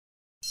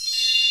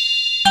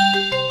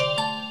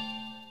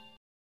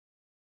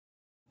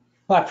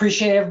Well, I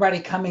appreciate everybody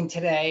coming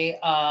today.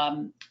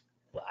 I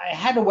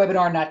had a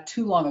webinar not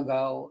too long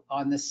ago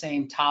on the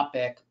same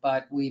topic,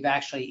 but we've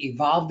actually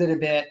evolved it a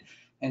bit,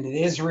 and it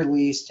is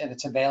released and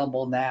it's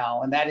available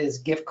now. And that is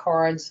gift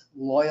cards,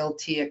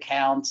 loyalty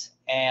accounts,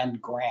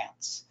 and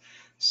grants.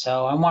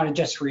 So I want to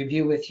just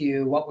review with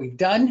you what we've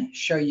done,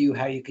 show you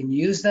how you can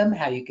use them,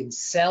 how you can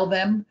sell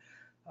them,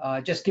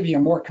 just give you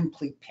a more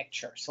complete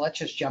picture. So let's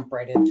just jump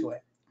right into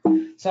it.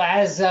 So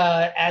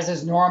as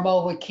is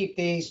normal, we keep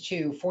these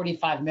to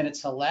 45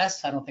 minutes or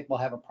less. I don't think we'll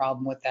have a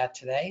problem with that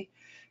today.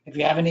 If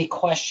you have any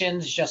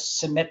questions, just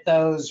submit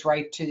those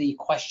right to the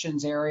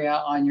questions area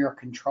on your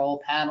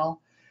control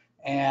panel.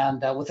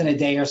 And within a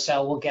day or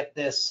so, we'll get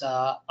this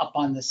up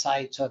on the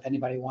site. So if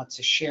anybody wants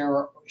to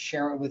share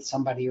it with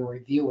somebody or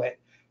review it,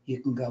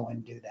 you can go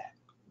and do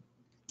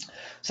that.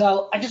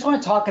 So I just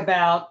want to talk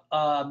about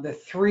the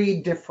three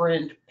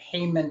different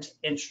payment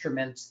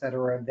instruments that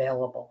are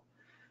available.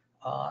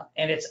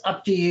 And it's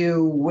up to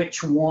you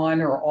which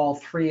one or all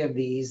three of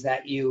these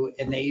that you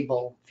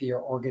enable for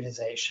your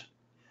organization.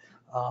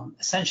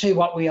 Essentially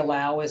what we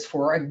allow is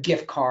for a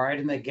gift card,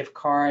 and the gift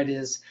card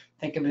is,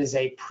 think of it as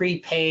a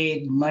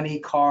prepaid money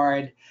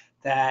card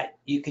that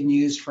you can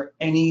use for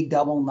any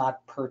Doubleknot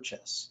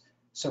purchase.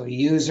 So a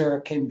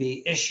user can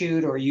be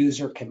issued or a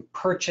user can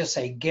purchase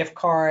a gift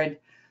card.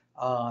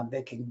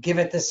 They can give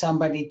it to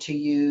somebody to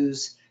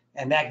use.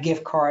 And that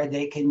gift card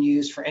they can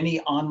use for any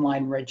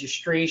online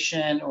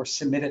registration or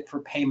submit it for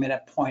payment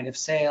at point of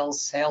sale,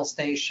 sales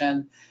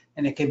station,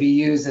 and it can be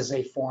used as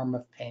a form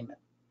of payment.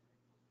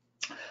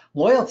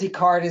 Loyalty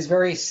card is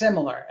very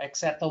similar,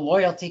 except the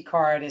loyalty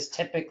card is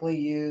typically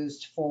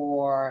used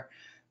for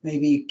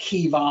maybe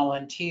key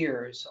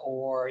volunteers,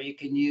 or you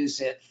can use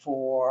it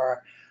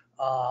for,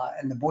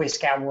 in the Boy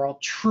Scout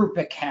world, troop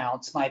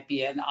accounts might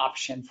be an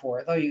option for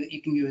it, though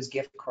you can use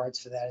gift cards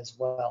for that as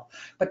well.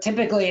 But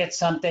typically it's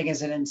something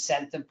as an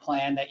incentive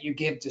plan that you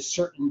give to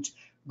certain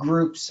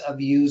groups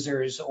of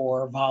users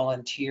or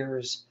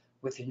volunteers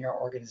within your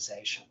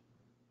organization.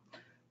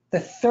 The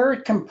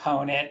third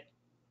component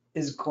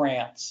is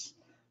grants.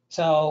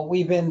 So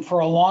we've been,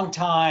 for a long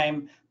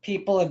time,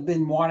 people have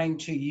been wanting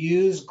to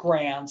use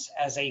grants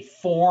as a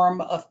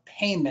form of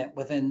payment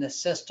within the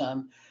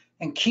system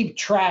and keep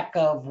track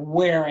of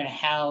where and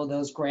how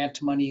those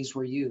grant monies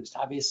were used,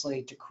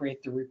 obviously to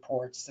create the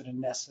reports that are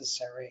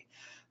necessary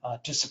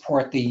to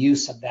support the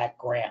use of that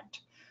grant.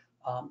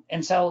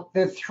 And so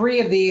the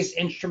three of these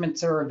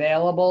instruments are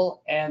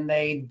available and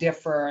they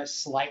differ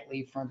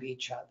slightly from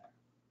each other.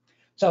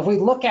 So if we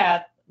look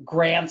at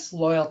grants,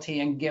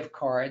 loyalty, and gift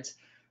cards,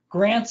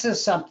 grants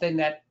is something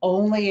that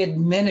only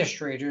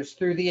administrators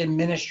through the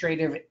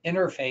administrative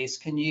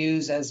interface can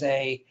use as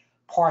a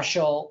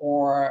partial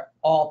or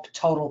all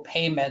total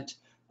payment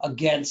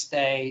against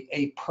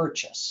a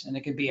purchase. And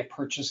it could be a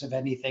purchase of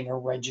anything, or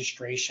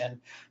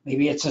registration.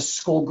 Maybe it's a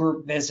school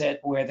group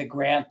visit where the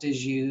grant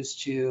is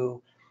used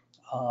to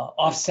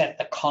offset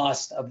the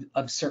cost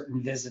of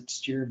certain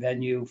visits to your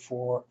venue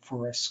for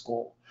a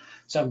school.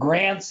 So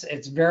grants,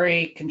 it's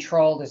very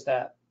controlled as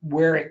to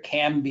where it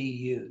can be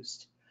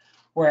used.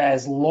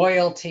 Whereas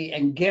loyalty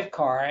and gift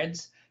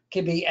cards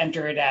can be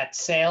entered at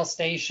sales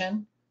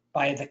station,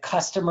 by the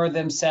customer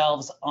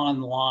themselves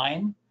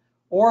online,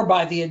 or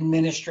by the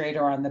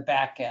administrator on the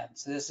back end.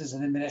 So this is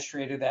an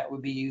administrator that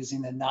would be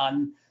using the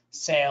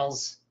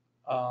non-sales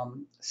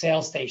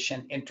sales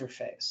station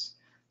interface.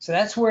 So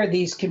that's where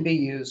these can be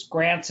used.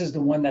 Grants is the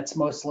one that's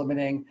most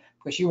limiting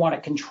because you want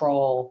to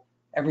control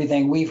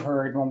everything. We've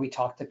heard when we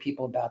talk to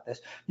people about this,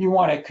 you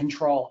want to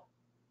control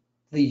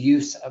the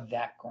use of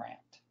that grant.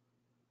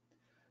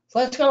 So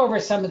let's go over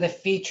some of the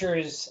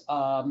features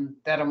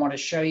that I want to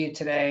show you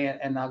today,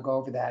 and I'll go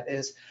over that.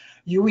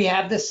 We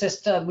have the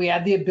system, we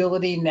have the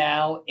ability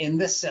now in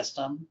the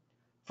system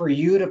for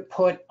you to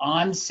put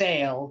on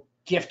sale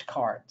gift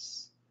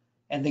cards.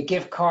 And the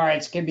gift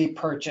cards can be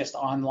purchased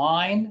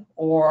online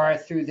or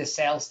through the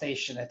sales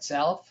station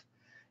itself.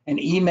 An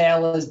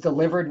email is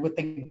delivered with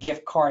the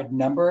gift card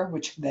number,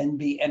 which can then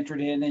be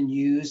entered in and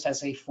used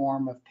as a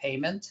form of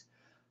payment.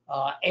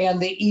 And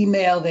the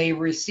email they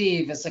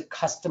receive is a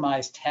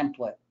customized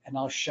template, and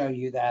I'll show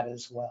you that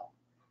as well.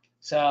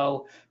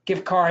 So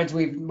gift cards,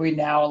 we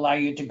now allow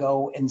you to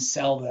go and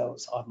sell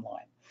those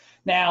online.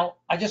 Now,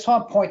 I just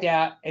want to point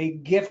out a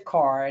gift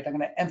card, I'm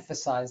going to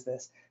emphasize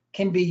this,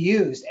 can be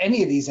used,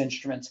 any of these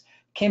instruments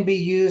can be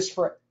used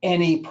for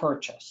any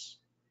purchase.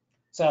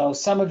 So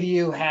some of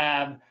you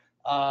have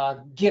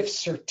gift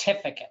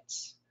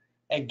certificates.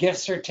 A gift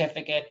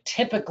certificate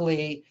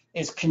typically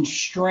is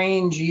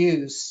constrained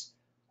use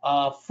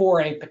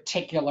for a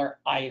particular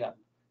item,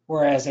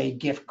 whereas a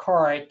gift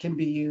card can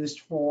be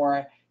used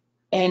for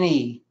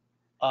any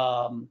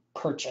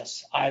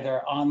purchase,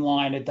 either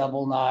online at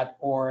Doubleknot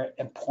or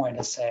at point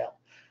of sale.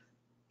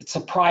 It's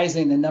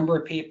surprising the number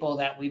of people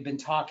that we've been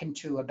talking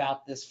to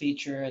about this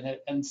feature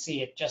and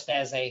see it just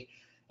as a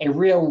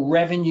real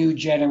revenue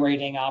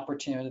generating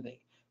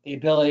opportunity. The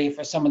ability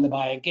for someone to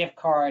buy a gift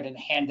card and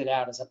hand it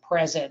out as a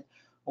present,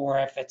 or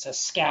if it's a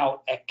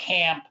scout at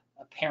camp,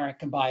 a parent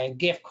can buy a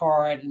gift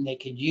card and they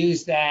could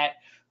use that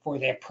for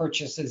their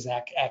purchases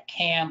at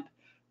camp.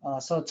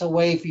 So it's a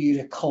way for you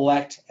to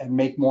collect and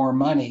make more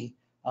money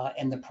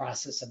in the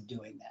process of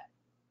doing that.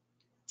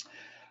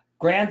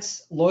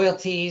 Grants,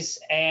 loyalties,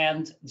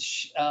 and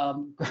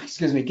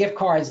gift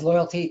cards,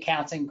 loyalty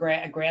accounts, and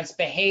grants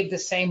behave the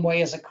same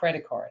way as a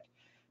credit card.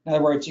 In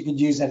other words, you could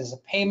use it as a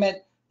payment.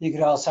 You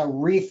could also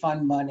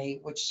refund money,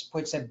 which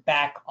puts it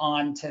back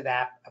onto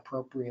that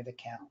appropriate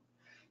account.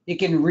 You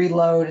can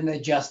reload and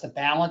adjust the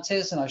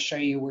balances, and I'll show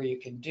you where you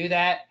can do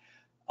that.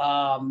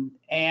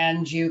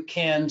 And you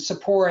can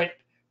support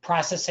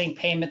processing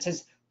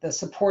payments. The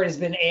support has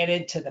been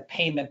added to the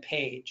payment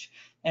page.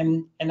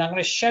 And I'm going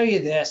to show you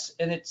this,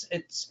 and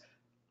it's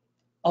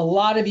a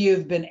lot of you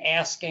have been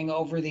asking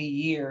over the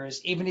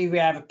years, even if you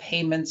have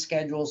payment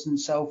schedules and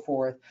so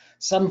forth,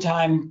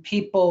 sometimes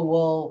people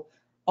will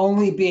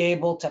only be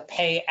able to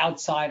pay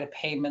outside a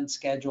payment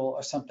schedule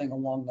or something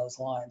along those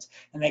lines,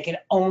 and they can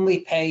only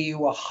pay you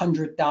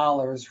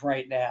 $100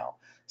 right now.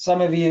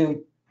 Some of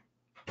you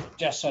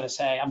just sort of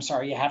say, I'm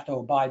sorry, you have to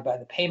abide by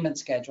the payment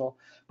schedule,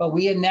 but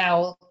we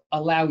now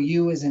allow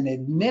you as an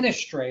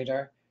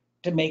administrator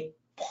to make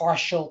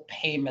partial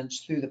payments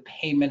through the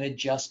payment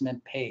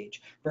adjustment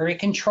page. Very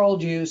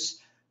controlled use,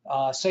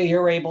 so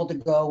you're able to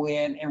go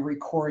in and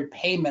record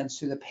payments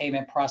through the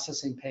payment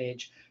processing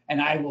page,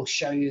 and I will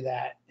show you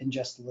that in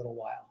just a little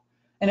while.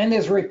 And then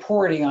there's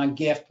reporting on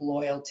gift,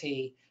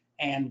 loyalty,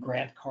 and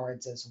grant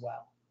cards as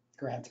well,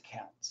 grant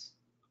accounts.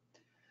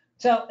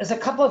 So there's a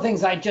couple of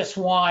things I just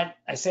want,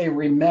 I say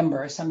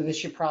remember, some of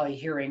this you're probably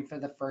hearing for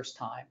the first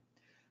time.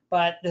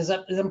 But there's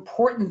an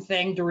important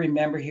thing to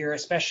remember here,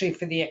 especially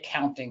for the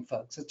accounting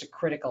folks. It's a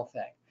critical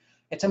thing.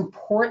 It's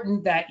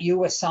important that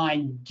you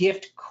assign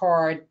gift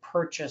card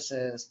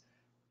purchases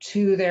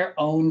to their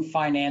own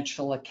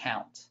financial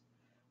account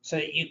so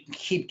that you can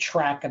keep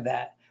track of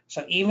that.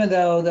 So even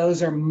though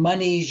those are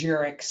monies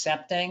you're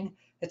accepting,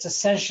 it's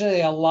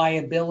essentially a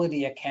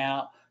liability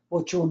account,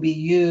 which will be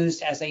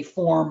used as a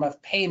form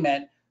of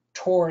payment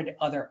toward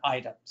other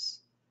items.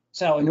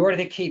 So in order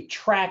to keep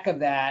track of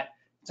that,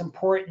 it's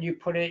important you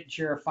put it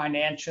to your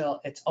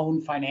its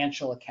own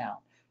financial account.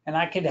 And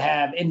I could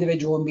have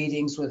individual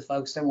meetings with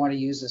folks that want to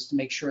use this to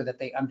make sure that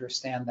they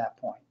understand that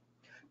point.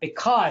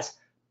 Because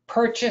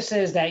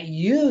purchases that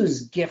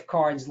use gift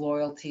cards,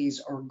 loyalties,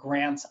 or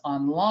grants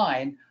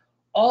online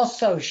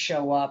also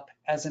show up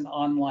as an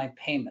online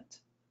payment.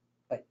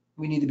 But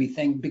we need to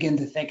begin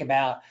to think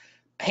about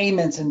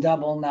payments in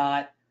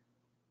Doubleknot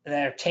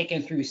that are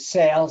taken through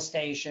sales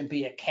station,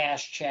 be it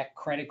cash, check,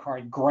 credit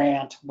card,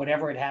 grant,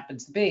 whatever it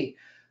happens to be,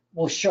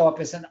 will show up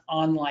as an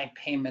online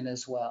payment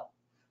as well.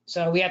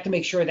 So we have to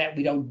make sure that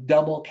we don't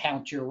double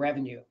count your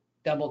revenue.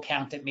 Double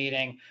count it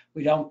meaning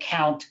we don't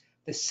count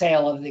the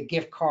sale of the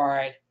gift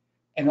card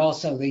and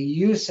also the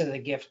use of the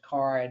gift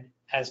card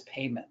as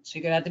payment. So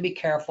you're gonna have to be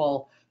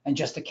careful and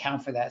just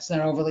account for that. It's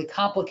not overly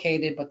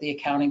complicated, but the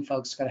accounting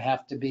folks are gonna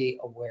have to be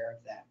aware of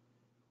that.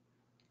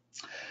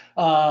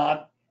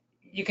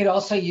 You could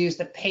also use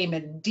the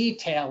payment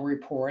detail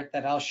report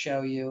that I'll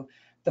show you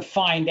to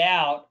find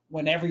out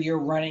whenever you're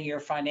running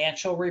your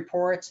financial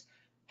reports,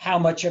 how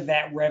much of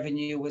that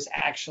revenue was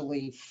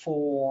actually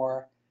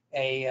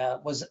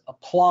was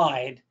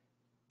applied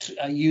to,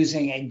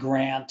 using a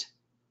grant,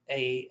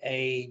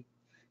 a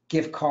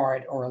gift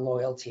card, or a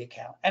loyalty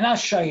account. And I'll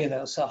show you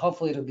those, so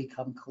hopefully it'll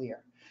become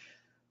clear.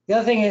 The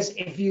other thing is,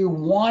 if you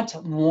want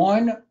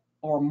one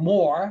or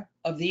more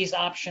of these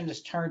options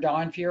turned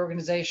on for your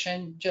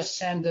organization, just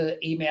send an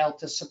email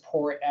to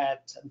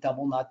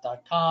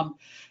support@doubleknot.com,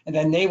 and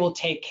then they will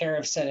take care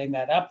of setting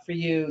that up for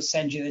you,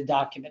 send you the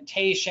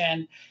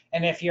documentation,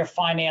 and if your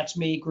finance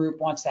me group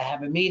wants to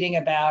have a meeting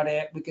about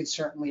it, we could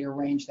certainly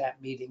arrange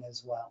that meeting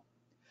as well.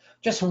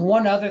 Just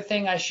one other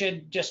thing I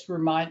should just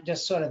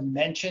sort of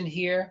mention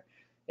here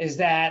is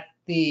that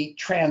the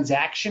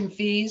transaction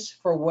fees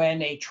for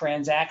when a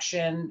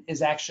transaction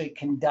is actually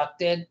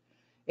conducted,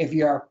 if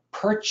you're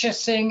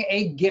purchasing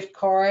a gift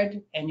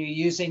card and you're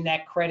using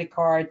that credit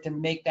card to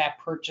make that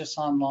purchase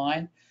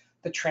online,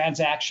 the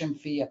transaction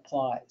fee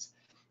applies.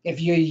 If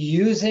you're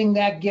using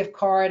that gift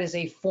card as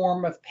a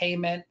form of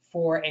payment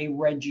for a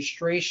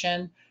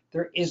registration,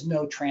 there is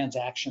no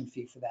transaction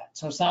fee for that.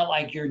 So it's not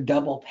like you're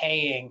double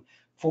paying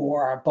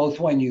for both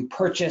when you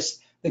purchase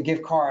the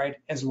gift card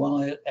as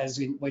well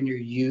as when you're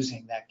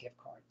using that gift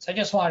card. So I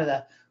just wanted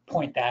to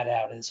point that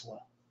out as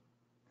well.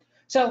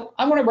 So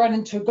I'm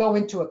going to go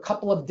into a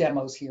couple of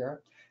demos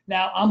here.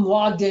 Now I'm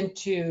logged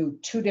into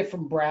two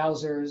different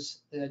browsers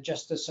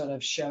just to sort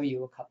of show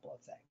you a couple of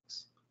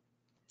things.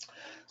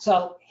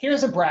 So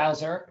here's a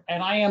browser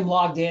and I am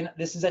logged in.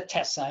 This is a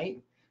test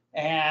site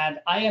and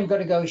I am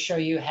going to go show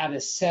you how to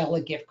sell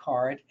a gift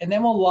card, and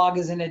then we'll log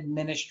as an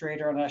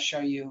administrator and I'll show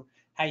you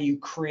how you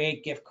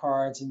create gift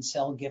cards and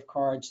sell gift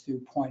cards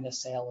through point of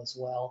sale as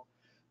well.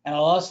 And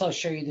I'll also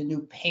show you the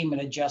new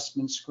payment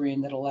adjustment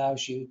screen that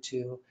allows you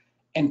to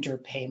enter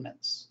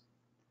payments.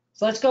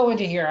 So let's go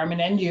into here. I'm an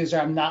end user,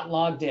 I'm not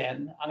logged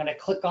in. I'm gonna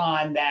click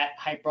on that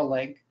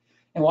hyperlink,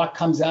 and what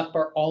comes up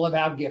are all of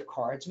our gift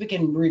cards. We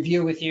can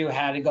review with you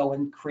how to go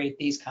and create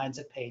these kinds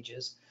of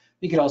pages.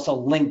 You could also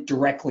link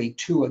directly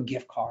to a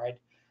gift card.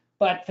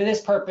 But for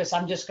this purpose,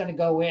 I'm just going to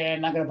go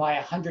in, I'm going to buy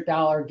a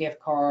 $100 gift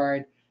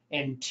card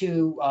and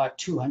two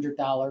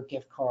 $200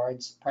 gift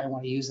cards. Probably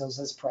want to use those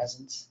as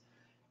presents.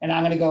 And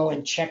I'm going to go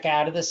and check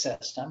out of the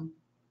system.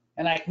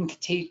 And I can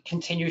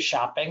continue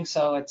shopping.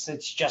 So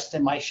it's just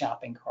in my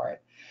shopping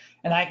cart.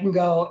 And I can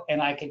go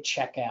and I can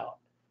check out.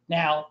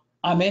 Now,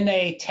 I'm in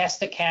a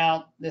test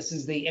account. This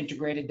is the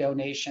integrated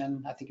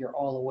donation. I think you're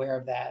all aware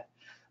of that.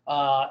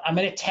 I'm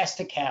in a test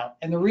account.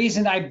 And the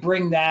reason I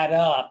bring that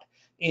up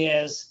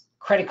is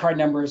credit card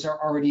numbers are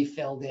already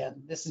filled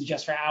in. This is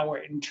just for our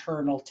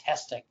internal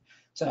testing.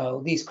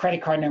 So these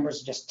credit card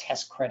numbers are just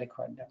test credit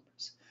card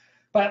numbers.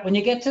 But when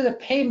you get to the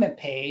payment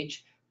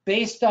page,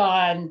 based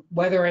on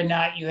whether or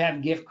not you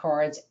have gift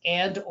cards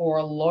and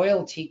or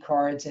loyalty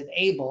cards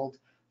enabled,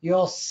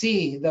 you'll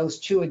see those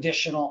two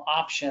additional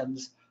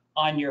options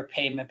on your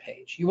payment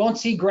page. You won't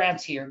see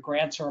grants here.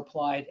 Grants are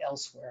applied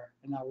elsewhere,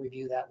 and I'll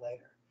review that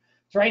later.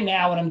 So right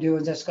now what I'm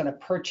doing is just going to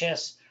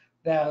purchase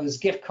those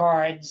gift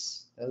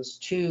cards, those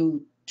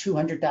two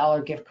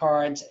 $200 gift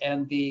cards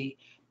and the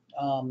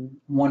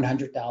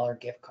 $100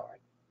 gift card.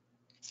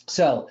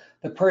 So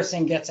the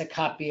person gets a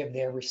copy of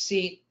their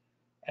receipt,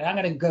 and I'm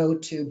going to go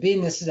to,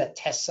 being this is a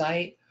test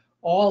site,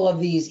 all of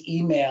these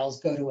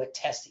emails go to a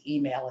test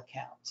email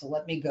account. So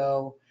let me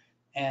go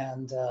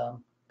and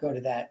go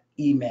to that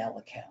email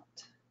account.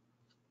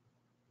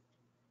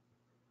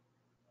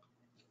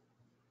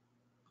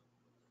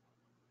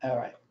 All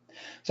right.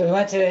 So we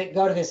want to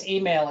go to this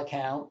email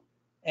account,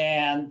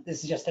 and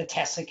this is just a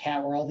test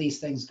account where all these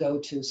things go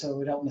to, so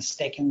we don't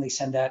mistakenly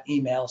send out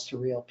emails to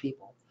real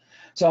people.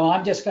 So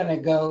I'm just going to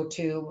go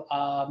to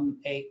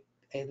a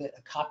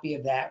copy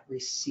of that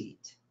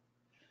receipt.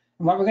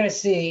 And what we're going to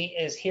see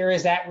is here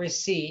is that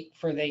receipt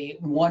for the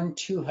one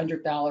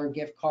 $200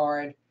 gift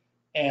card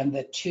and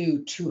the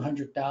two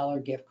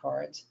 $200 gift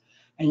cards.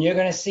 And you're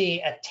going to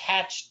see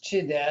attached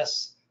to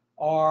this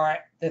are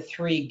the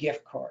 3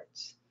 gift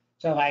cards.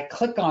 So if I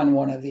click on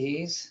one of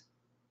these,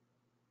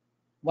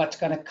 what's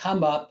going to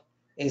come up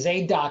is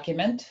a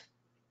document,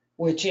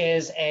 which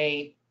is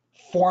a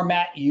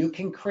format you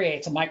can create.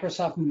 It's a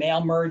Microsoft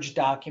Mail Merge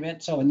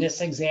document. So in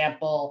this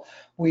example,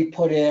 we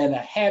put in a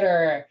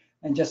header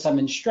and just some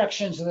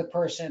instructions to the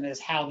person as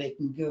how they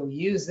can go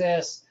use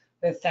this.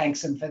 It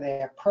thanks them for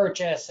their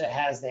purchase. It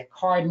has their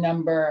card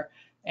number,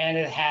 and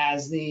it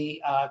has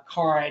the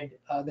card,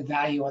 the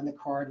value on the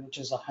card, which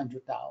is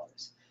 $100.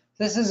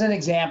 This is an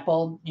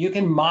example. You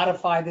can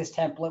modify this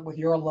template with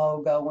your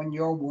logo and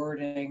your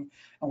wording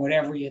and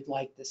whatever you'd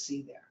like to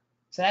see there.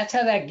 So that's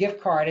how that gift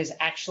card is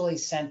actually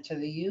sent to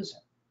the user.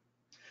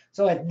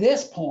 So at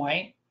this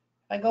point,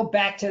 I go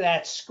back to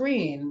that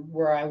screen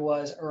where I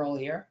was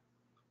earlier.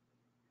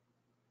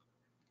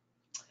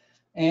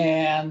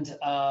 And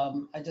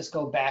I just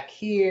go back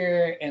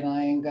here, and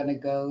I'm going to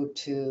go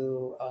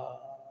to,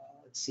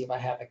 let's see if I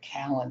have a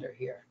calendar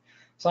here.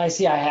 So I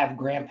see I have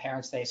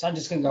Grandparents' Day. So I'm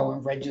just going to go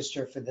and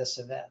register for this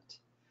event.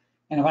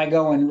 And if I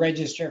go and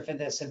register for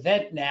this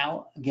event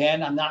now,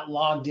 again, I'm not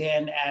logged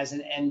in as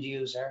an end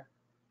user.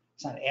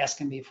 It's not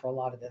asking me for a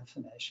lot of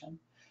information.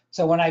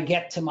 So when I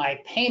get to my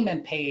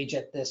payment page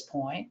at this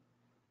point,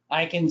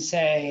 I can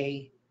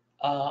say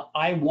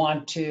I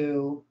want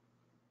to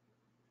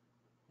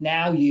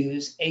now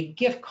use a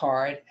gift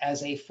card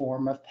as a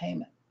form of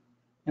payment.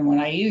 And when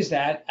I use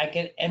that, I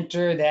can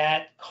enter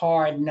that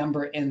card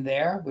number in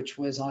there, which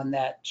was on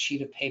that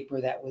sheet of paper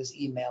that was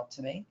emailed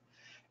to me,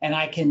 and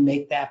I can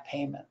make that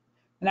payment.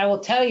 And I will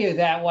tell you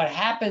that what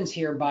happens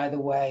here, by the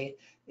way,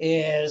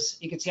 is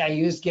you can see I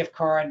used gift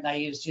card and I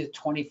used a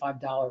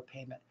 $25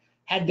 payment.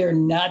 Had there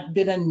not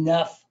been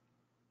enough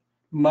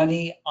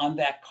money on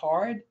that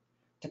card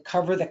to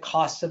cover the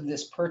cost of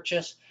this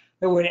purchase,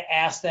 it would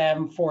ask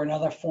them for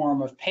another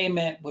form of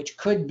payment, which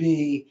could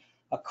be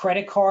a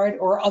credit card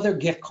or other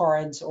gift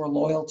cards or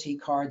loyalty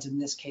cards in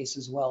this case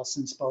as well,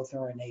 since both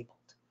are enabled.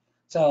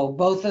 So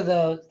both of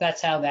those,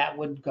 that's how that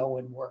would go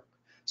and work.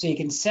 So you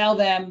can sell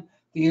them,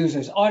 the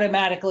user's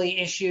automatically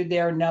issued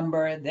their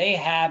number, they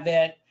have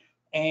it,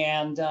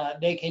 and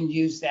they can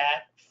use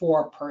that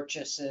for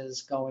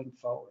purchases going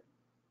forward.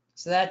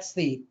 So that's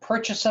the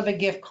purchase of a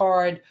gift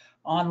card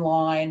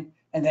online,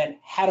 and then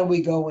how do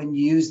we go and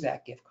use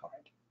that gift card?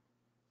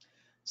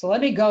 So let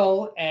me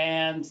go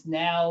and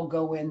now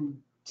go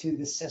into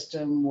the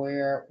system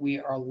where we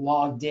are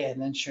logged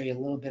in and show you a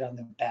little bit on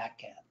the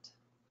back end.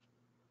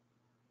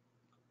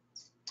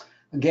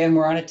 Again,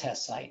 we're on a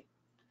test site.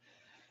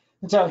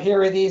 And so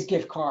here are these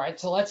gift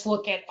cards. So let's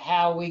look at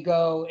how we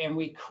go and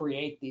we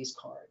create these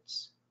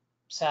cards.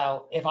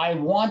 So if I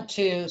want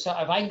to, so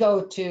if I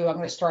go to, I'm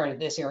going to start at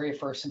this area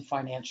first in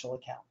financial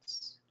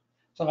accounts.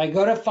 So if I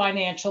go to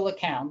financial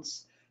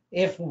accounts,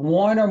 if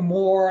one or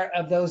more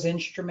of those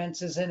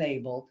instruments is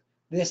enabled,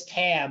 this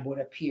tab would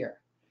appear.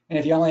 And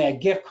if you only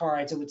had gift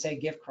cards, it would say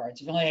gift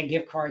cards. If you only had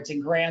gift cards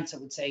and grants,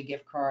 it would say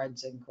gift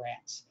cards and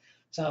grants.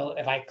 So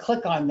if I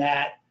click on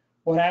that,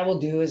 what I will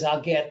do is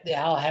I'll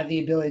have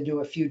the ability to do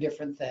a few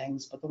different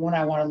things, but the one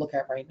I want to look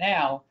at right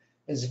now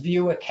is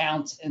view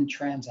accounts and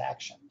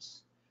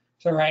transactions.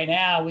 So right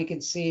now we can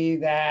see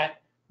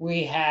that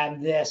we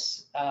have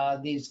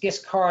these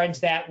gift cards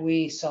that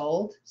we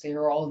sold. So here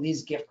are all of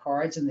these gift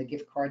cards and the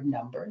gift card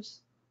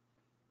numbers.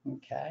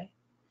 Okay.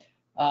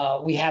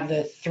 We have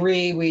the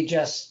three we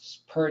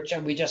just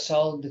purchased. We just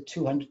sold the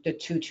two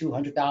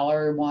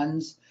 $200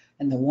 ones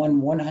and the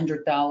one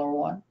 $100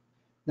 one.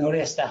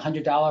 Notice the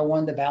 $100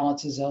 one, the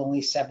balance is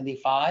only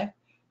 75,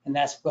 and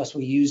that's because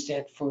we used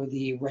it for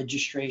the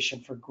registration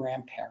for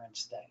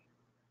Grandparents' Day.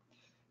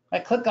 If I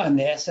click on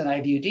this and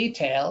I view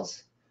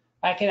details,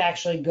 I can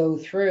actually go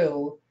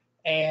through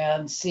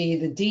and see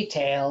the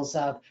details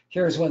of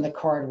here's when the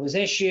card was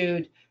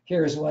issued,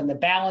 here's when the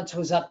balance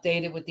was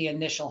updated with the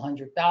initial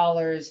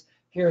 $100,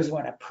 here's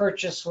when a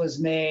purchase was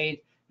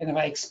made, and if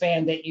I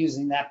expand it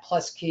using that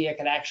plus key, I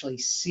can actually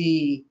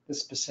see the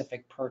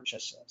specific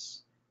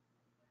purchases.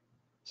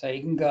 So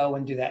you can go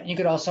and do that. You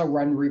could also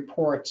run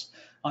reports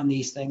on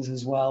these things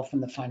as well from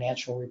the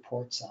financial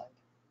report side.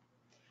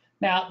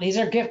 Now, these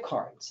are gift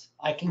cards.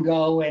 I can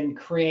go and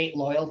create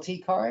loyalty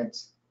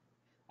cards.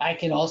 I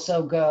can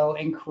also go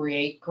and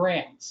create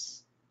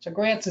grants. So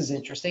grants is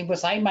interesting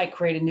because I might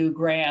create a new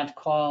grant,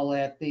 call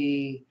it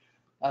the,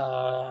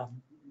 I'm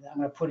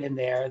going to put in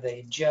there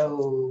the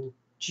Joe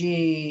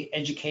G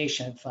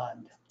Education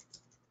Fund.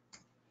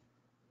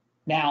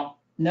 Now,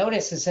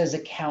 notice it says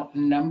account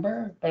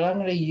number, but I'm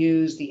going to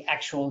use the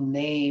actual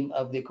name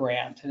of the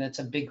grant, and it's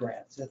a big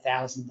grant. It's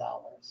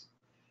 $1,000.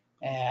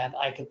 And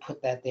I could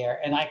put that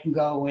there, and I can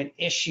go and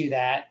issue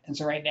that. And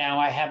so right now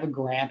I have a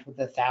grant with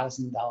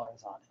 $1,000 on it.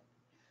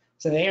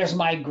 So there's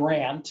my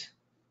grant,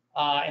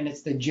 and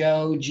it's the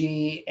Joe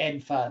G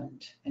Ed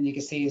Fund. And you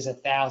can see it's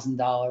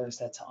 $1,000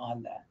 that's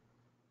on that.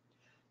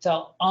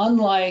 So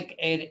unlike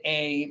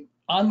a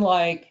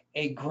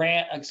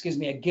grant,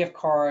 a gift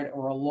card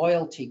or a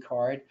loyalty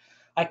card,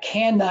 I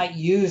cannot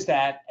use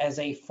that as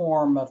a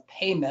form of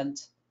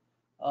payment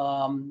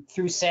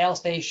through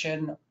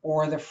SalesStation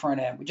or the front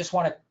end. We just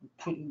want to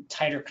put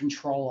tighter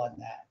control on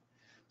that.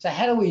 So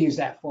how do we use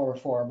that for a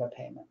form of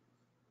payment?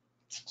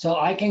 So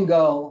I can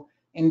go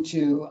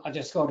into, I'll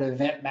just go to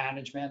event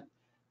management.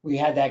 We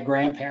had that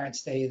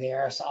Grandparents' Day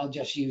there, so I'll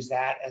just use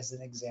that as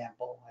an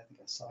example. I think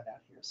I saw it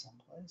out here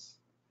someplace,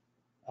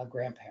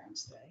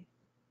 Grandparents' Day.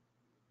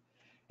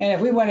 And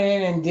if we went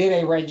in and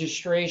did a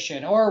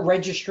registration, or a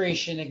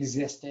registration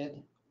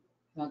existed,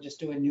 I'll just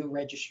do a new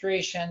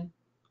registration.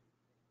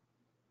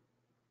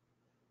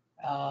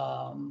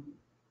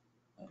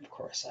 Of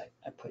course,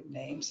 I put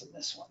names in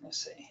this one.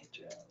 Let's see,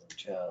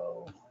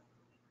 Joe,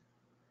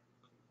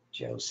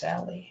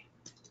 Sally.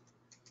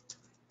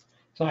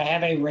 So I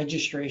have a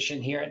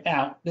registration here.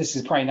 Now, this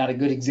is probably not a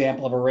good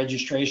example of a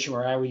registration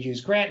where I would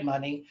use grant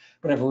money,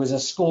 but if it was a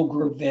school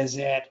group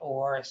visit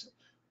or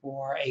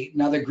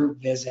another group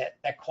visit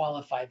that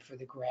qualified for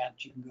the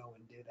grant, you can go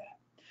and do that.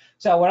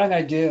 So what I'm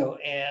going to do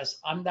is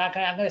I'm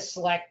going to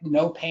select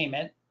no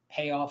payment,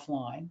 pay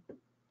offline,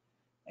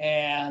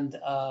 and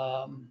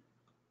I'm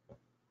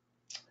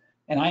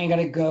going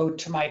to go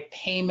to my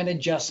payment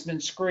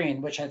adjustment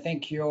screen, which I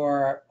think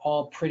you're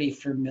all pretty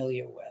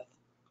familiar with.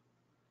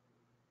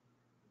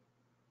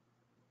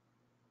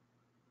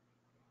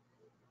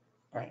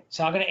 All right,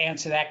 so I'm going to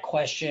answer that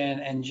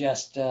question and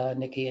just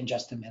Nikki in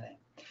just a minute.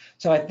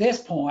 So at this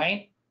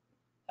point,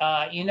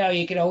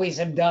 you can always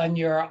have done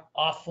your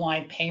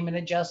offline payment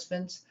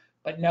adjustments,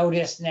 but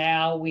notice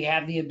now we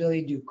have the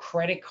ability to do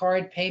credit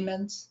card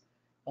payments,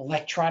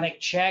 electronic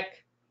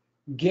check,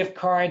 gift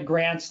card,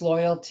 grants,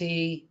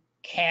 loyalty,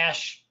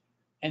 cash,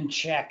 and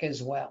check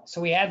as well.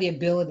 So we have the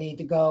ability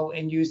to go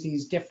and use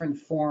these different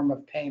form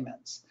of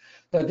payments.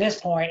 So at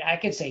this point, I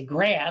could say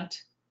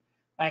grant.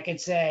 I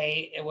could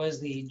say it was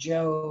the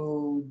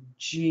Joe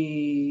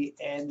G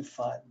Ed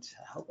Fund.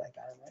 I hope I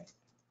got it right.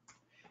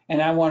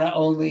 And I want to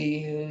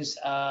only use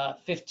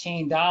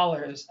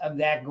 $15 of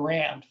that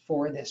grant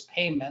for this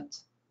payment.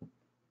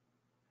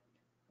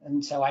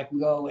 And so I can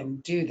go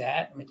and do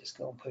that. Let me just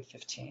go and put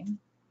 15.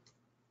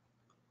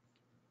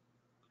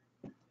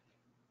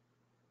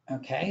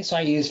 Okay, so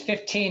I use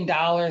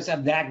 $15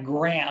 of that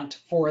grant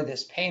for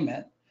this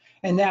payment.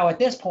 And now at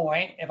this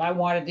point, if I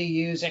wanted to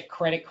use a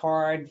credit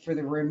card for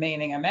the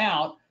remaining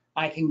amount,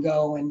 I can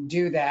go and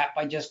do that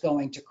by just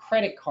going to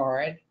credit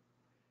card,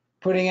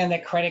 putting in the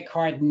credit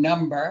card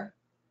number,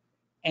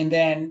 and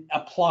then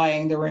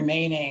applying the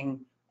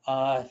remaining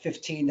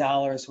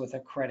 $15 with a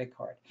credit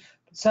card.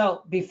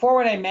 So before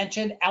what I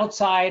mentioned,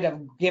 outside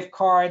of gift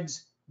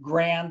cards,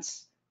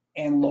 grants,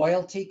 and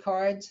loyalty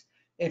cards,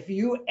 if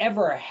you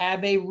ever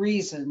have a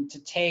reason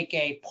to take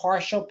a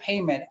partial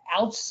payment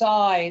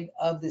outside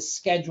of the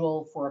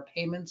schedule for a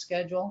payment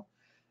schedule,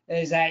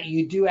 is that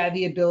you do have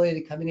the ability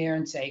to come in here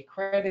and say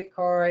credit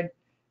card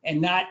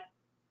and not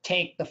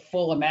take the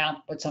full amount,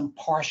 but some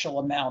partial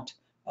amount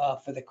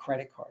for the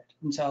credit card.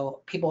 And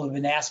so people have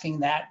been asking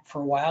that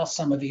for a while,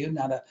 some of you,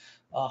 not a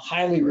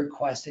highly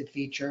requested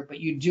feature, but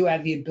you do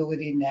have the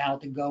ability now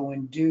to go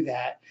and do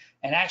that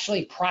and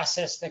actually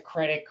process the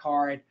credit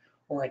card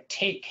or a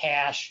take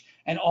cash,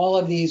 and all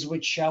of these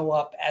would show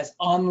up as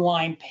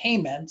online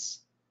payments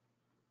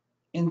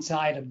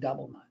inside of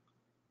Doubleknot.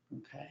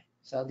 Okay.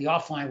 So the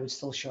offline would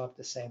still show up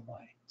the same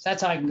way. So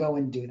that's how I can go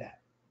and do that.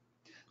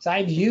 So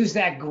I've used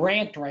that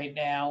grant right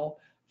now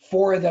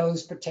for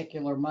those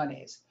particular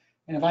monies.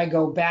 And if I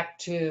go back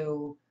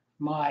to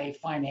my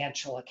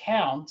financial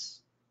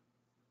accounts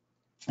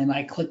and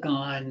I click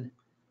on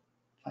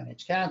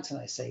financial accounts and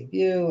I say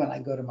view and I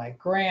go to my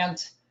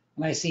grant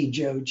and I see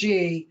Joe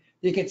G,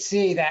 you can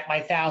see that my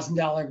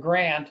 $1,000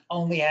 grant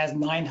only has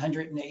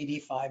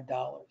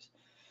 $985.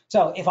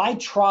 So if I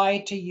try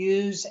to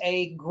use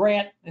a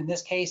grant, in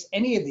this case,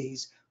 any of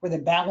these, where the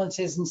balance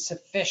isn't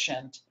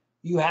sufficient,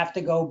 you have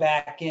to go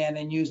back in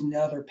and use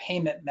another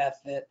payment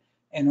method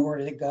in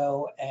order to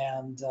go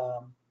and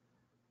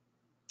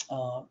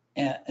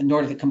in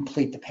order to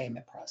complete the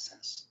payment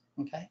process.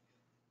 Okay,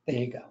 there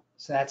you go.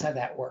 So that's how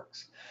that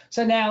works.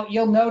 So now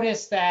you'll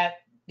notice that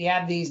you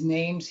have these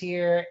names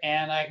here,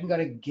 and I can go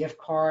to gift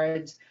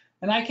cards,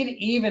 and I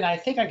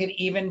think I could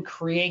even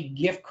create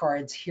gift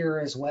cards here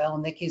as well.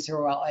 In Nikki's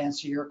here, I'll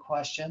answer your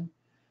question.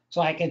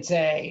 So I could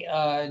say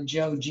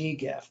Joe G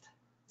gift,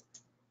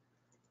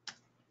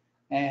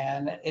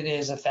 and it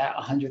is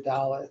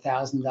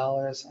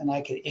 $100,000, and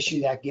I could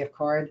issue that gift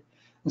card.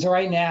 And so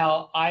right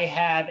now I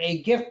have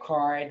a gift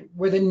card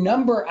where the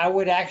number I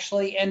would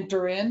actually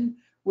enter in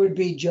would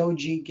be Joe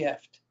G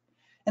gift.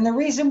 And the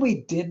reason we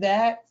did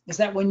that is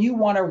that when you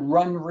want to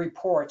run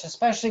reports,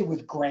 especially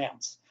with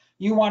grants,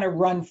 you want to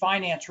run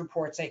finance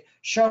reports, say,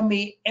 show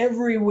me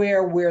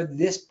everywhere where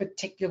this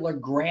particular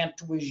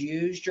grant was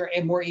used, you're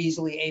more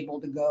easily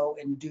able to go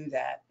and do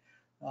that.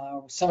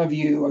 Some of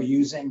you are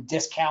using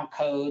discount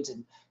codes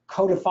and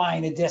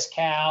codifying a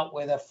discount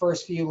where the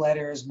first few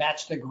letters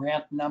match the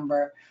grant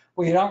number.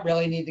 Well, you don't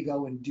really need to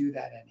go and do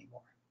that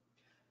anymore.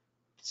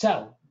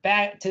 So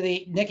back to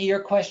Nikki, your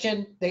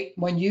question,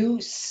 when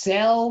you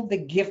sell the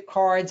gift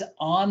cards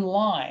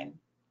online,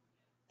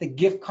 the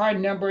gift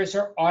card numbers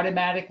are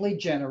automatically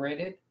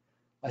generated.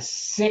 A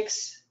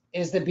 6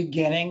 is the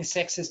beginning.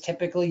 6 is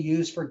typically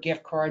used for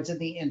gift cards in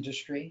the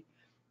industry.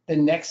 The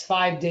next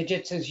 5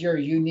 digits is your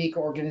unique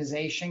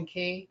organization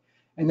key.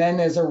 And then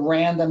there's a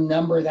random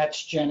number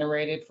that's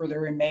generated for the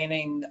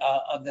remaining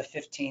of the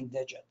 15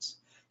 digits.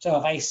 So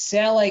if I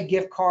sell a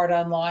gift card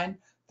online,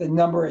 the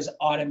number is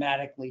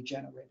automatically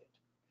generated.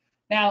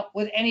 Now,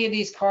 with any of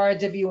these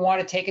cards, if you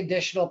want to take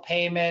additional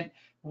payment,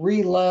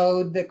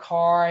 reload the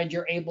card,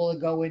 you're able to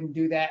go and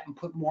do that and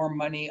put more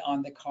money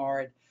on the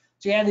card.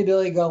 So you have the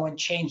ability to go and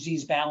change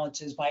these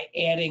balances by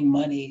adding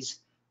monies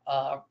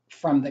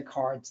from the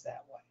cards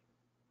that way.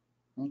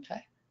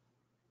 Okay.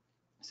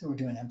 So we're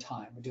doing on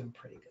time. We're doing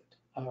pretty good.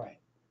 All right.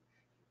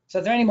 So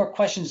if there are any more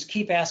questions,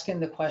 keep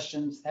asking the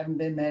questions. Haven't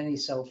been many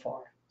so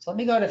far. So let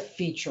me go to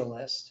feature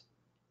list.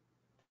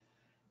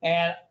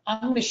 And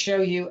I'm going to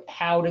show you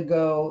how to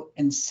go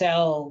and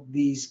sell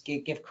these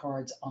gift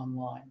cards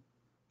online.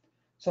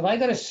 So if I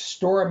go to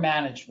store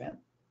management,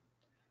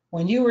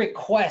 when you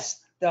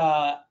request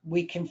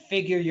we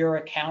configure your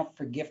account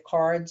for gift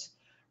cards,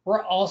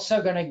 we're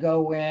also going to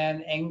go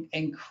in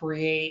and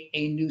create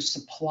a new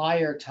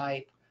supplier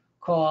type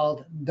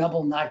called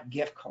Doubleknot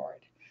gift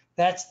card.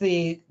 That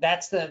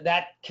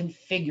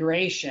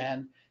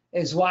configuration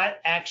is what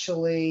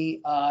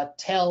actually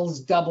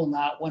tells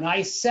Doubleknot when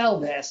I sell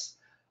this,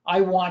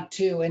 I want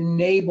to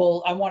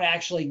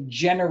actually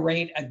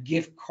generate a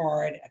gift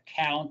card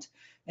account,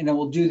 and it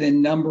will do the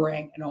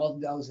numbering and all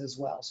of those as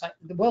well. So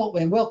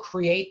we'll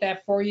create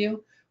that for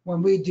you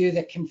when we do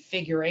the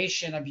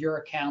configuration of your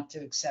account to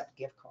accept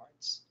gift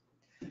cards.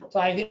 So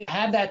I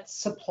have that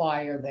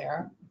supplier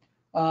there.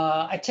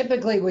 I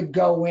typically would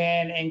go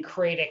in and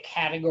create a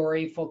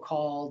category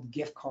called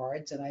gift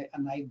cards, and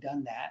I've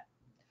done that.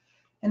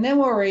 And then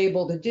what we're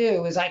able to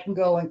do is I can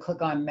go and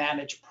click on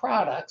manage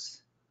products.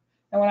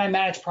 And when I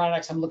manage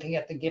products, I'm looking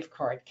at the gift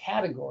card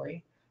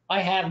category.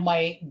 I have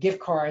my gift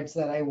cards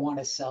that I want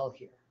to sell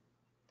here.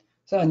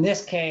 So in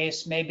this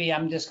case, maybe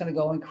I'm just going to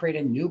go and create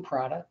a new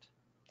product.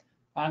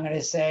 I'm going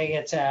to say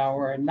it's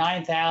our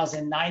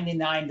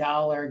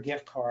 $9,099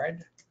 gift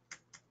card.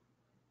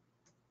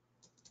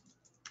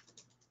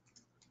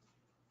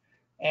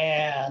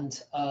 And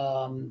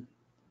so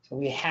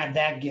we have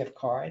that gift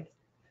card.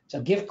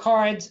 So gift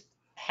cards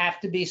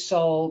have to be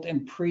sold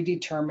in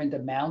predetermined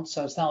amounts.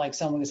 So it's not like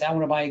someone says, I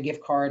want to buy a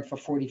gift card for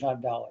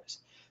 $45.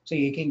 So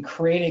you can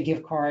create a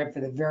gift card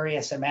for the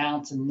various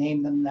amounts and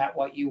name them that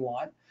what you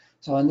want.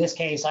 So in this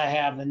case, I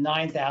have the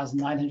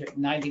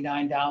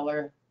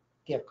 $9,999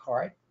 gift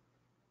card.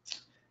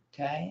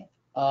 Okay.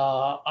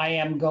 I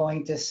am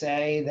going to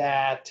say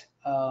that,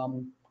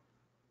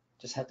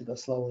 just have to go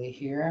slowly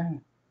here.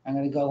 I'm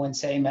going to go and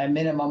say my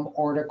minimum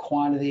order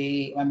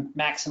quantity, my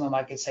maximum,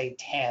 I could say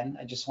 10.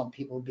 I just want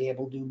people to be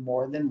able to do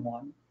more than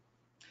one.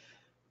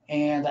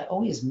 And I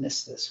always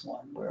miss this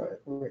one. Where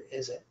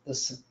is it? The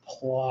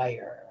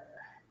supplier.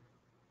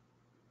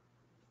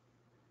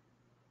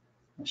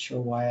 Not sure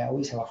why. I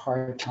always have a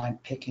hard time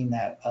picking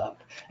that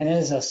up. And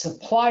there's a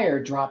supplier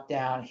drop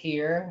down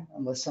here,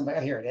 unless somebody,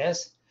 oh, here it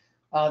is.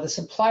 The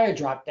supplier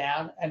drop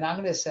down, and I'm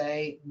going to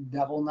say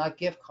Doubleknot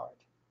gift card.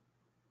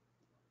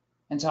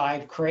 And so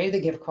I've created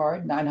the gift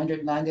card,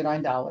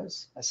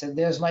 $999. I said,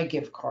 there's my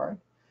gift card.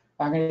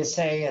 I'm going to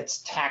say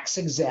it's tax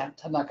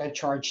exempt. I'm not going to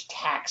charge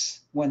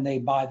tax when they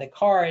buy the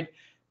card.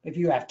 If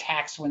you have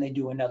tax when they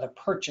do another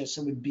purchase,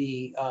 it would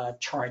be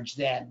charged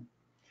then.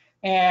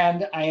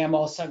 And I am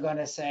also going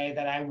to say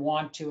that I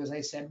want to, as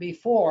I said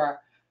before,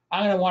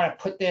 I'm going to want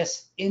to put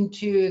this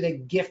into the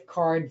gift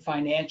card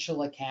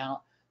financial account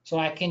so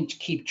I can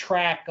keep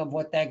track of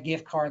what that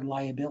gift card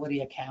liability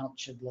account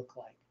should look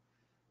like.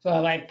 So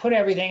if I put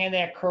everything in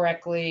there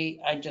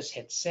correctly, I just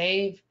hit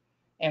save,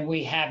 and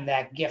we have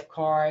that gift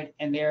card,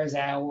 and there's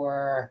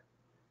our,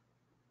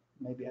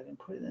 maybe I didn't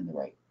put it in the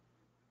right.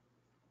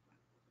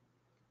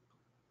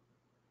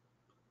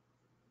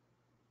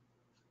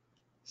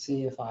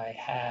 See if I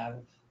have,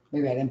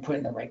 maybe I didn't put it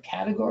in the right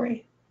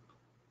category.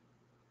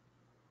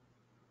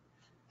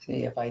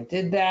 See if I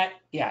did that.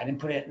 Yeah, I didn't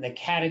put it in the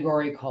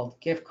category called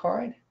gift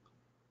card.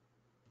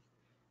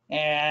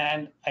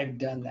 And I've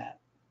done that.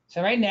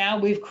 So right now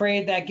we've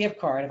created that gift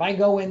card. If I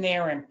go in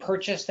there and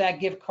purchase that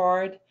gift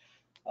card,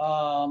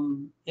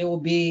 it will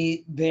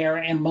be there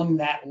among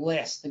that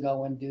list to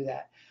go and do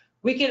that.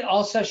 We can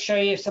also show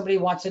you, if somebody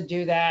wants to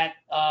do that,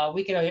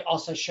 we can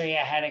also show you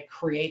how to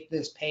create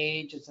this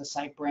page. It's a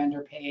site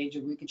brander page,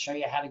 and we can show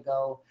you how to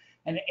go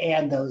and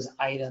add those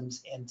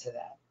items into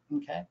that,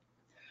 okay?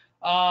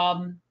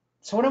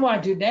 So what I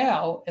want to do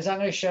now is I'm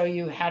going to show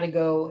you how to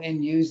go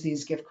and use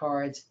these gift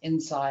cards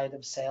inside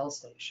of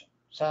SalesStation.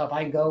 So if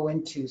I go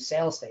into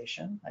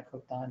SalesStation, I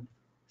clicked on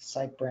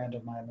site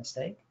brander, my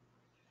mistake.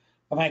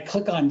 If I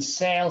click on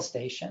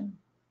SalesStation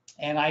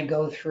and I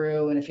go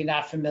through, and if you're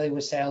not familiar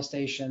with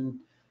SalesStation,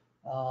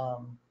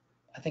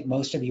 I think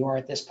most of you are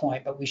at this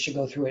point, but we should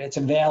go through it. It's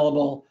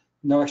available,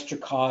 no extra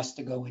cost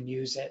to go and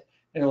use it.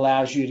 It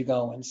allows you to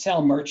go and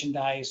sell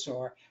merchandise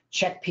or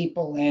check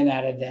people in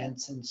at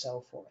events and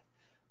so forth.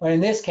 But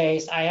in this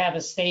case, I have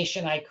a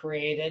station I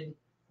created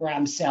where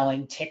I'm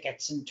selling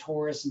tickets and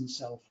tours and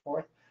so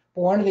forth.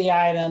 But one of the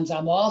items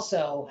I'm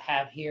also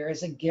have here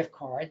is a gift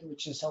card,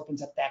 which just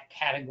opens up that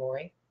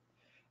category.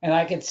 And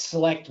I can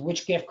select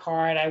which gift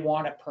card I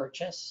want to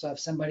purchase. So if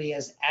somebody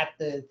is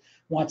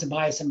wants to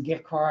buy some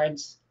gift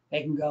cards,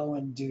 they can go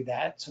and do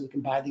that. So we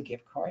can buy the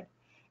gift card.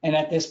 And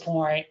at this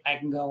point, I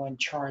can go and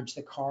charge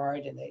the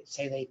card, and they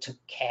say they took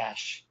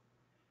cash.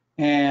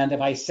 And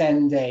if I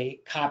send a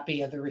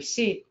copy of the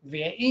receipt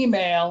via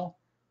email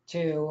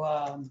to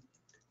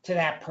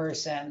that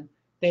person,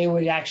 they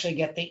would actually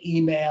get the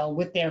email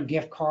with their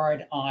gift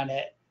card on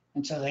it.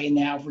 And so they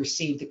now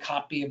received a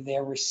copy of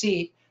their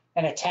receipt,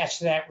 and attached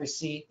to that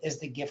receipt is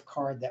the gift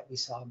card that we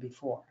saw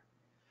before.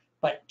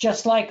 But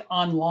just like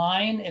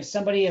online, if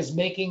somebody is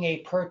making a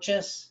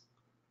purchase,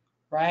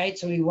 right?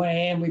 So we went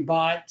in, we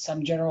bought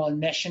some general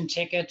admission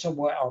tickets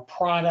or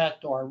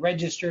product or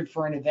registered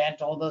for an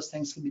event. All those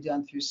things can be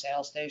done through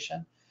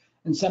SalesStation.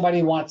 And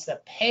somebody wants to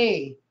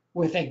pay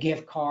with a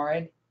gift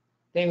card,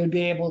 they would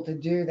be able to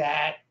do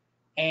that,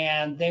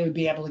 and they would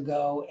be able to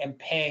go and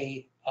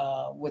pay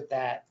with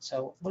that.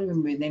 So what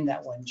do we name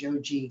that one? Joe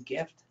G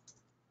Gift.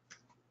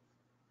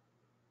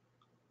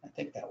 I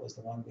think that was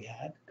the one we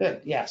had.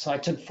 Good. Yeah. So I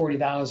took $40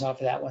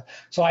 off of that one.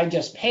 So I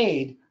just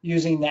paid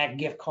using that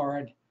gift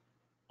card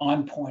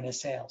on point of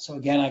sale. So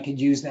again, I could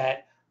use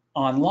that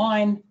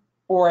online,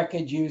 or I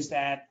could use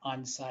that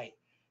on site.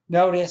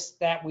 Notice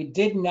that we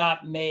did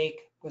not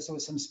make, because there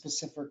was some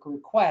specific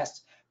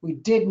requests, we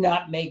did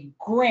not make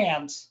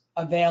grants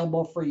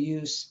available for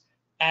use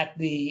at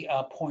the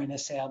point of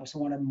sale, because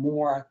we wanted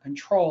more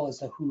control as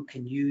to who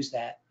can use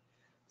that.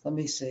 Let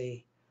me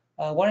see.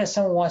 What if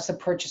someone wants to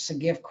purchase a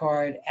gift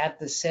card at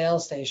the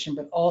sales station,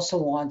 but also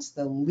wants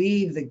to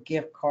leave the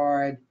gift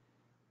card,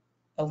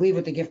 leave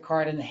with the gift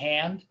card in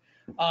hand?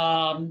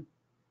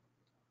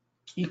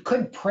 You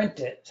could print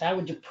it. So how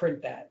would you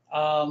print that?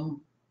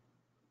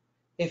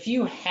 If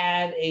you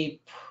had a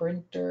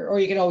printer, or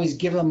you can always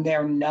give them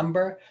their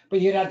number,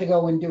 but you'd have to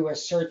go and do a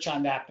search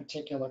on that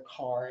particular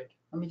card.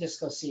 Let me just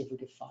go see if we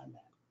could find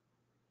that.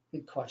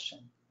 Good question.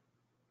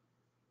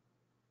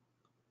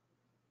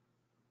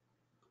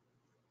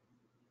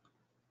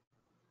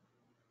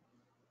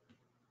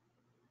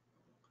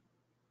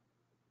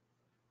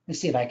 Let's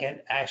see if I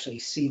can actually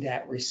see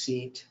that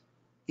receipt.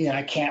 Yeah,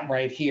 I can't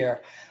right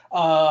here.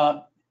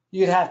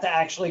 You'd have to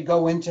actually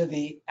go into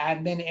the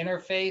admin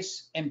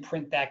interface and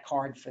print that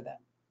card for them.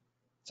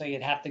 So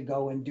you'd have to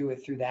go and do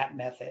it through that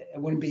method.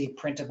 It wouldn't be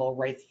printable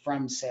right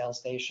from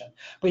SalesStation,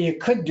 but you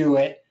could do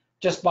it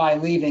just by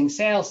leaving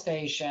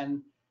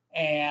SalesStation,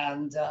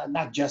 and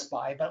not just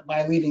by, but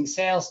by leaving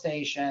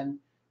SalesStation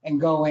and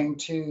going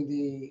to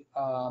the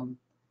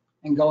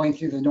and going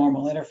through the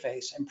normal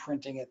interface and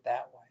printing it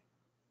that way.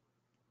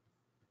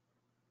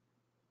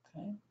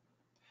 Okay.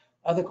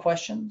 Other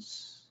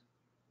questions?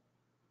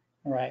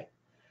 All right.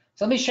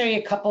 So let me show you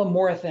a couple of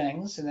more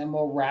things, and then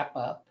we'll wrap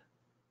up.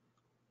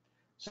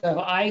 So if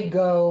I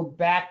go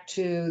back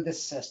to the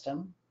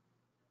system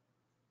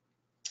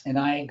and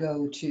I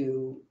go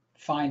to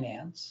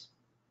finance,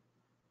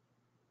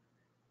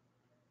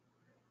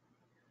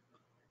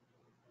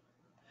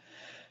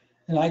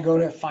 and I go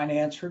to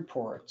finance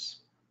reports,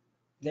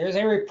 there's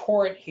a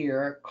report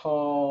here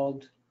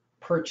called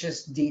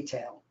purchase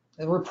detail.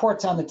 The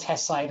reports on the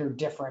test site are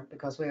different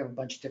because we have a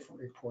bunch of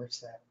different reports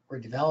that we're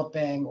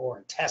developing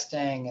or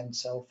testing and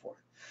so forth.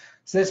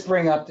 So this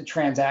brings up the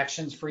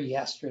transactions for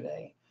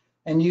yesterday.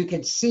 And you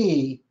can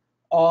see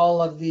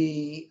all of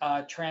the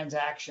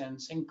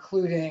transactions,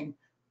 including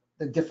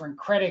the different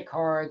credit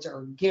cards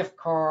or gift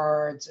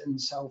cards and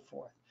so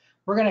forth.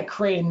 We're going to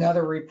create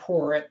another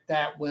report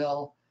that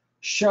will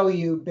show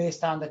you,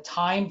 based on the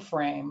time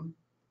frame,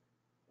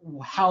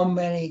 how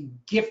many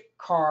gift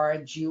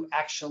cards you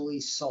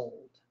actually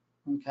sold.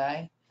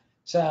 Okay,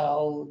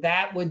 so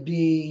that would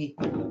be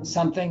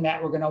something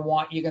that you're going to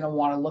want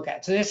to look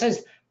at. So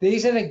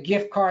these are the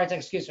gift cards,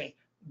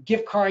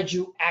 gift cards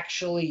you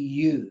actually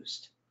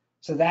used.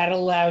 So that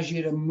allows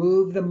you to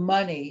move the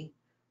money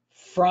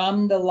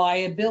from the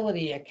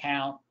liability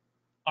account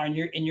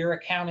in your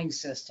accounting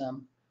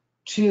system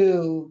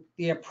to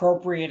the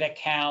appropriate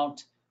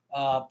account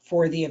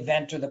for the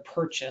event or the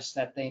purchase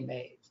that they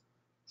made.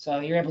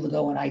 So you're able to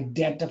go and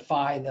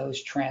identify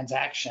those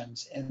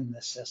transactions in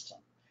the system.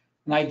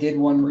 And I did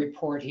one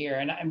report here,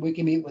 and we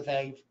can meet with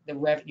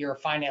your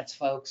finance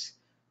folks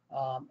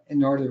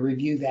in order to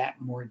review that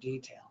in more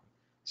detail.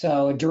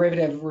 So a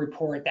derivative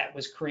report that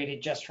was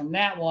created just from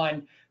that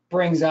one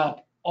brings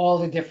up all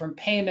the different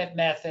payment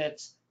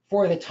methods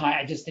for the time.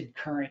 I just did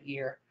current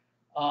year.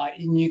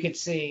 And you could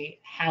see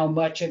how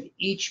much of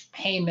each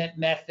payment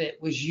method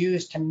was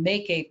used to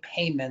make a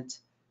payment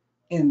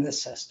in the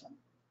system.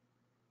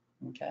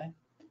 Okay.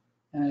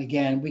 And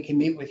again, we can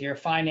meet with your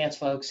finance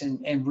folks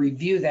and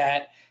review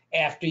that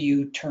after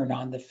you turn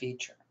on the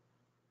feature.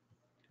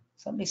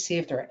 So let me see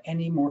if there are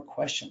any more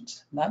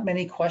questions. Not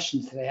many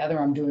questions today. Either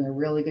I'm doing a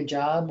really good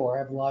job or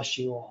I've lost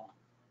you all.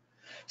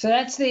 So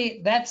that's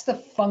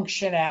the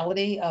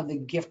functionality of the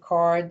gift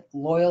card,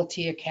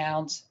 loyalty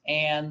accounts,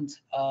 and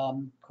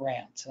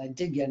grants. And I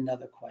did get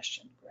another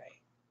question. Great.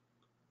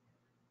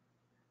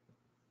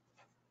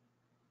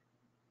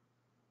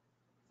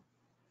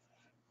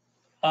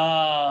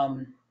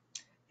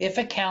 If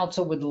a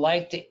council would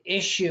like to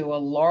issue a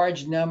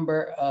large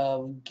number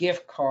of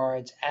gift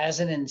cards as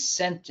an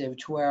incentive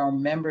to our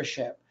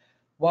membership,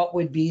 what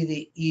would be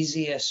the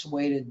easiest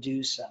way to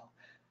do so?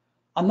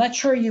 I'm not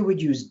sure you would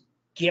use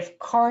gift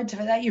cards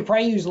for that. You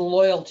probably use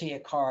loyalty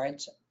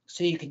cards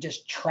so you could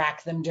just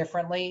track them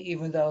differently,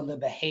 even though the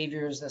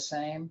behavior is the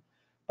same.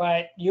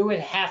 But you would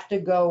have to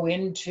go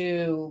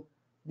into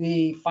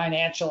the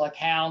financial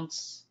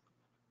accounts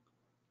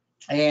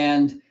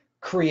and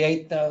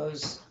create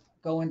those.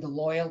 Go into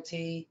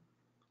loyalty,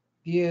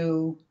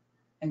 view,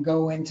 and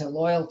go into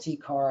loyalty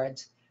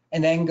cards,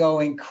 and then go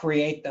and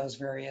create those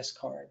various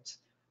cards.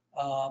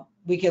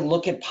 We could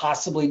look at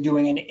possibly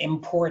doing an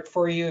import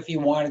for you if you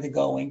wanted to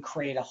go and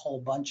create a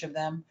whole bunch of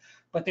them,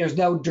 but there's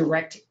no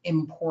direct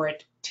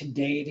import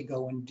today to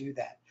go and do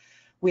that.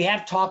 We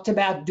have talked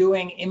about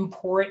doing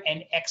import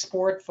and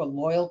export for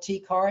loyalty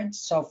cards.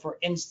 So for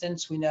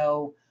instance, we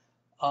know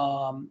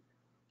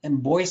in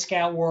Boy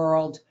Scout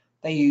world,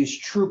 they use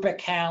troop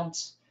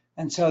accounts.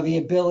 And so the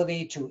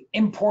ability to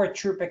import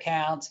troop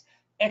accounts,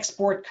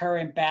 export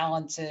current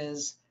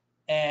balances,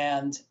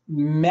 and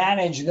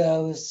manage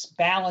those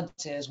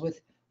balances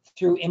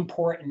through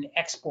import and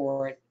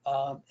export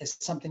is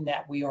something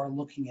that we are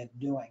looking at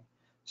doing.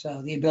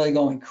 So the ability to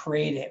go and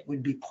create it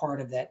would be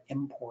part of that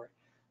import.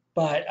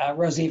 But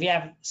Rosie, if you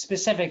have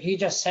specific, you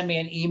just send me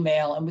an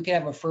email and we can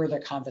have a further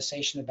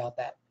conversation about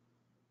that.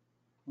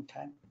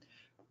 Okay.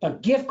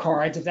 But gift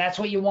cards, if that's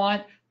what you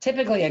want,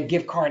 typically a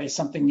gift card is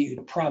something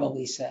you'd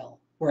probably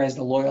sell, whereas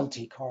the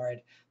loyalty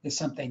card is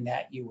something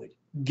that you would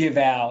give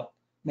out,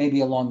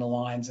 maybe along the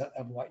lines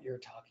of what you're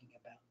talking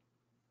about.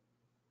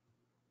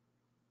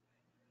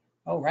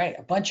 All right,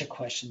 a bunch of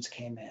questions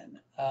came in.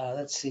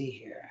 Let's see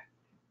here.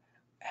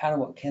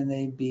 Can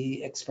they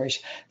be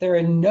expiration? There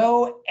are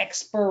no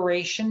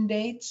expiration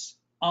dates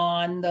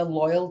on the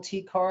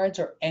loyalty cards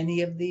or any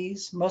of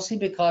these, mostly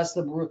because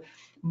loyalty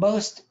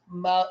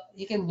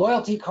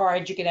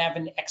cards, you can have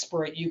an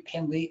expire,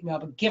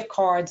 but gift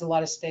cards, a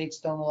lot of states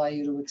don't allow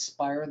you to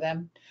expire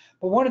them.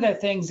 But one of the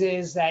things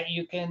is that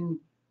you can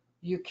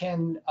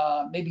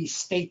maybe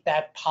state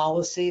that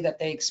policy that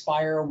they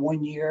expire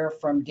 1 year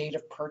from date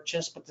of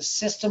purchase, but the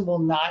system will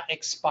not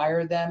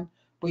expire them,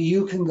 but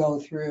you can go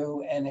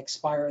through and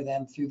expire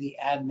them through the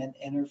admin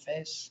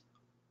interface.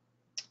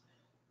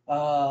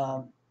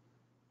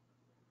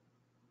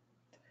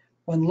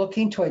 When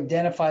looking to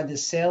identify the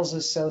sales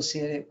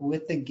associated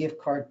with the gift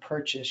card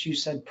purchase, you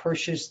said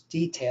purchase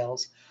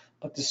details,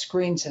 but the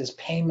screen says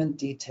payment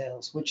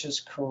details, which is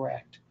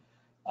correct.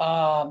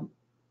 I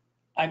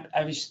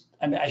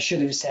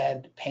should have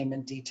said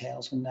payment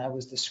details when I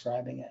was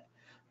describing it.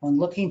 When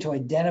looking to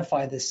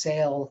identify the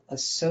sale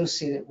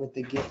associated with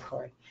the gift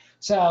card.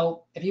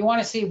 So if you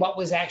want to see what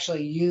was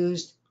actually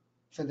used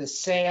for the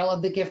sale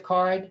of the gift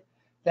card,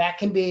 that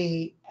can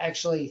be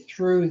actually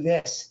through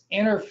this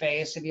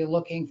interface. If you're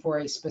looking for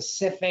a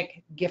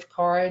specific gift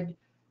card,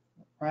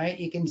 right,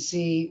 you can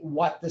see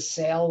what the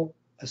sale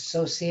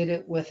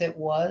associated with it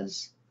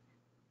was.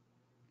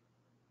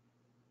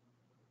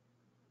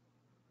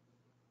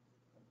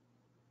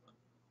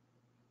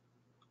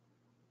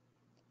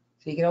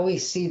 So you can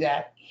always see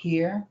that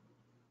here,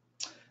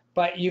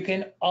 but you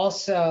can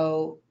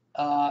also,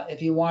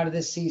 if you wanted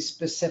to see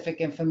specific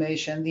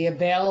information,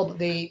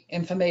 the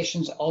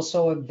information is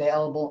also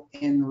available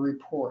in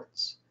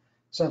reports.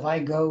 So if I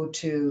go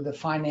to the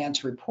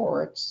finance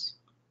reports,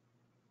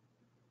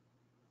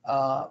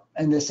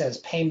 and this says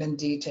payment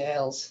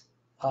details,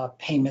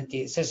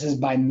 this is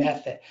by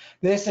method.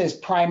 This is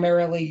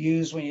primarily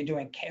used when you're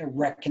doing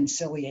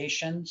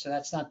reconciliation. So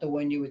that's not the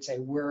one you would say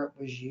where it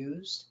was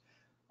used.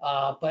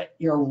 But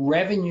your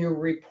revenue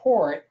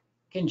report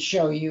can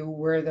show you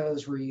where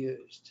those were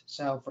used.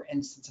 So for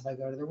instance, if I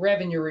go to the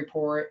revenue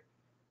report,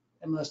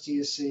 and most of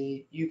you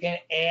see, you can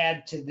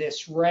add to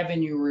this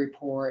revenue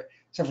report.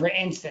 So for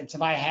instance,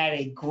 if I had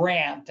a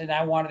grant and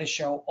I wanted to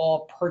show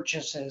all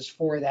purchases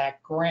for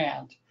that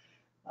grant,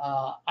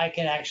 I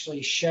can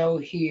actually show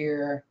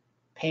here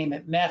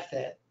payment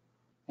method,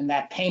 and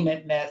that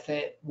payment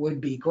method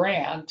would be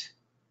grant.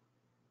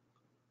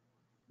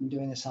 I'm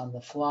doing this on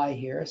the fly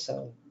here,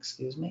 so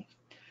excuse me.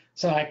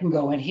 So I can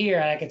go in here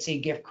and I can see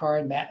gift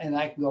card, and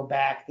I can go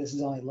back. This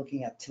is only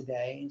looking at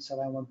today. So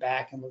I went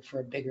back and looked for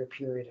a bigger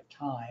period of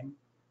time.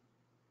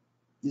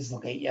 This is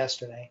looking at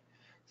yesterday.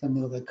 So I'm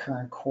going to look at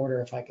current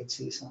quarter if I could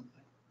see something.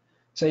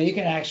 So you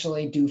can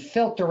actually do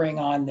filtering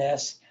on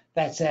this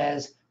that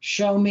says,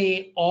 show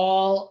me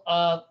all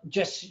of,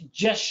 just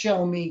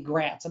show me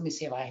grants. Let me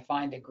see if I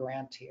find a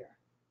grant here.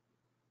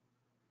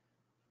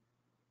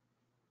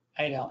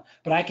 I don't,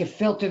 but I could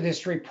filter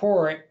this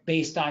report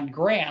based on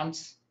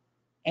grants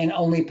and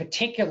only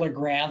particular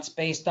grants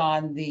based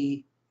on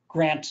the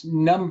grant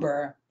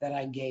number that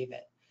I gave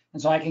it.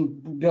 And so I can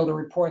build a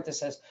report that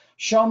says,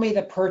 show me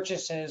the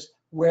purchases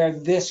where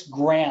this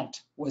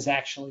grant was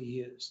actually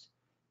used.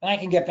 And I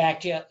can get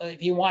back to you.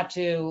 If you want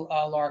to,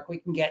 Lark, we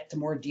can get to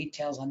more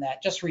details on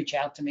that. Just reach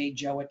out to me,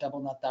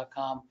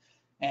 joe@doubleknot.com,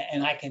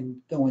 and I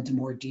can go into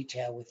more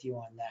detail with you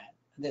on that.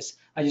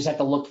 I just have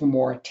to look for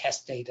more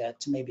test data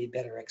to maybe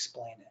better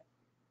explain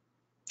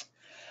it.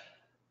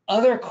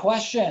 Other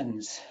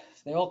questions?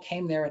 They all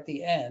came there at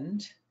the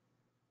end.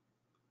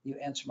 You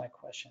answered my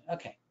question.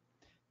 Okay.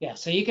 Yeah,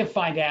 so you can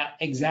find out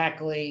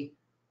exactly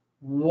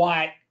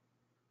what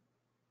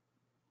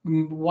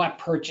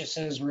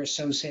purchases were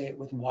associated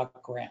with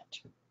what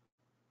grant.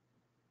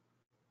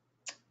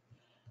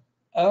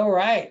 All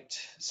right,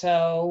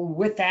 so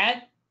with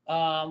that,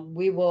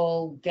 we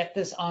will get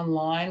this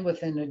online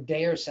within a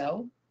day or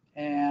so.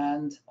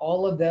 And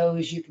all of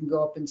those you can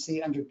go up and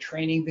see under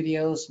training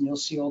videos, and you'll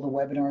see all the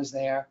webinars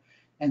there.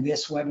 And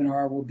this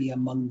webinar will be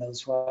among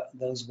those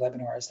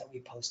webinars that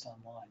we post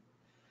online.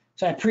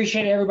 So I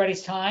appreciate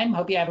everybody's time.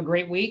 Hope you have a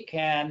great week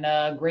and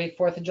a great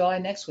 4th of July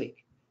next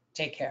week.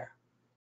 Take care.